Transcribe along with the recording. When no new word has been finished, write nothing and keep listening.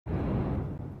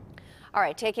All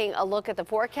right, taking a look at the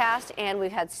forecast, and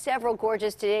we've had several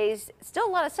gorgeous days. Still a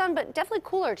lot of sun, but definitely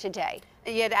cooler today.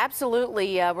 Yeah,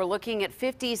 absolutely. We're looking at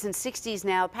 50s and 60s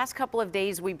now. The past couple of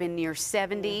days, we've been near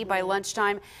 70 by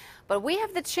lunchtime. But we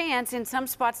have the chance in some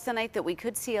spots tonight that we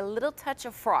could see a little touch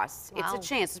of frost. Wow. It's a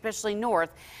chance, especially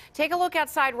north. Take a look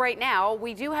outside right now.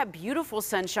 We do have beautiful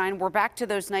sunshine. We're back to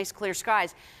those nice clear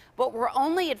skies. But we're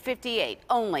only at 58,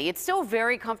 only. It's still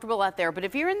very comfortable out there. But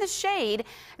if you're in the shade,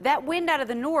 that wind out of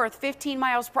the north, 15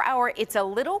 miles per hour, it's a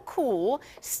little cool.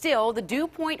 Still, the dew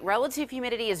point relative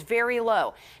humidity is very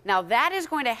low. Now, that is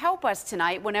going to help us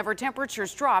tonight whenever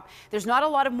temperatures drop. There's not a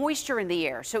lot of moisture in the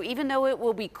air. So even though it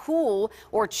will be cool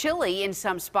or chilly in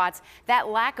some spots, that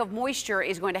lack of moisture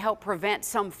is going to help prevent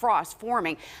some frost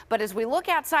forming. But as we look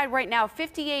outside right now,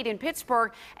 58 in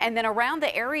Pittsburgh, and then around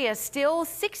the area, still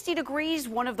 60 degrees,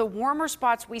 one of the warmer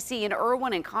spots we see in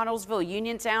Irwin and Connellsville,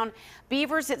 Uniontown,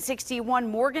 Beavers at 61,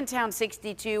 Morgantown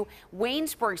 62,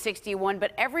 Waynesburg 61,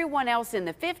 but everyone else in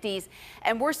the 50s,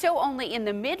 and we're still only in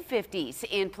the mid-50s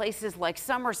in places like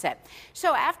Somerset.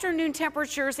 So afternoon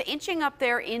temperatures inching up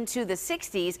there into the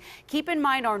 60s. Keep in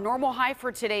mind our normal high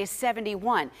for today is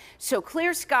 71. So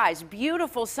clear skies,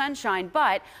 beautiful sunshine,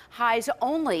 but highs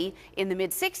only in the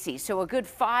mid-60s, so a good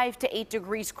 5 to 8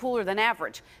 degrees cooler than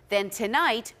average. Then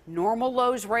tonight, normal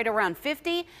lows right around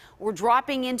 50. We're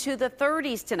dropping into the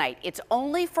 30s tonight. It's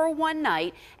only for one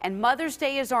night, and Mother's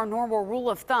Day is our normal rule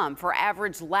of thumb for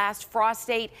average last frost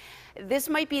date. This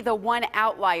might be the one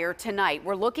outlier tonight.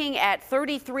 We're looking at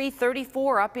 33,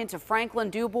 34 up into Franklin,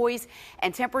 DuBois,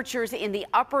 and temperatures in the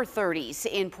upper 30s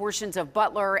in portions of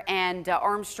Butler and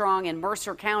Armstrong and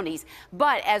Mercer counties.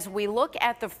 But as we look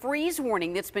at the freeze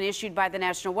warning that's been issued by the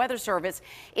National Weather Service,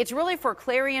 it's really for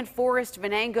Clarion, Forest,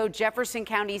 Venango, Jefferson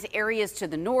counties, areas to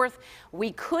the north.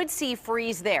 We could see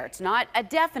freeze there. It's not a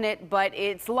definite, but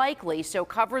it's likely, so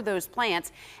cover those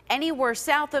plants. Anywhere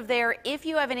south of there, if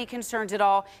you have any concerns at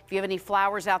all, if you have any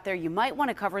flowers out there, you might want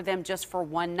to cover them just for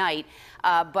one night.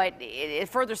 But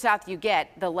further south you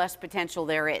get, the less potential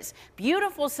there is.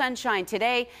 Beautiful sunshine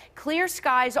today, clear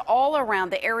skies all around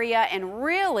the area, and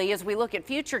really, as we look at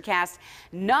futurecast,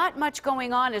 not much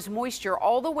going on as moisture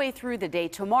all the way through the day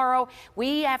tomorrow.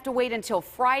 We have to wait until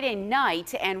Friday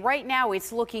night, and right now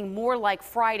it's looking more like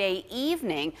Friday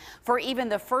evening for even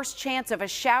the first chance of a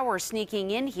shower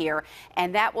sneaking in here,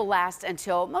 and that will last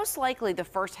until most likely the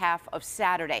first half of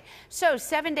Saturday. So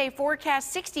 7-day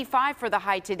forecast, 65 for the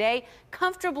high today,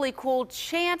 comfortably cool,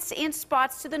 chance in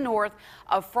spots to the north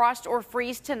of frost or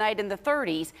freeze tonight in the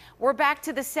 30s. We're back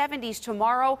to the 70s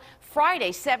tomorrow.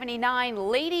 Friday, 79,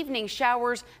 late evening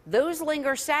showers. Those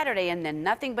linger Saturday, and then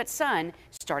nothing but sun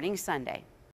starting Sunday.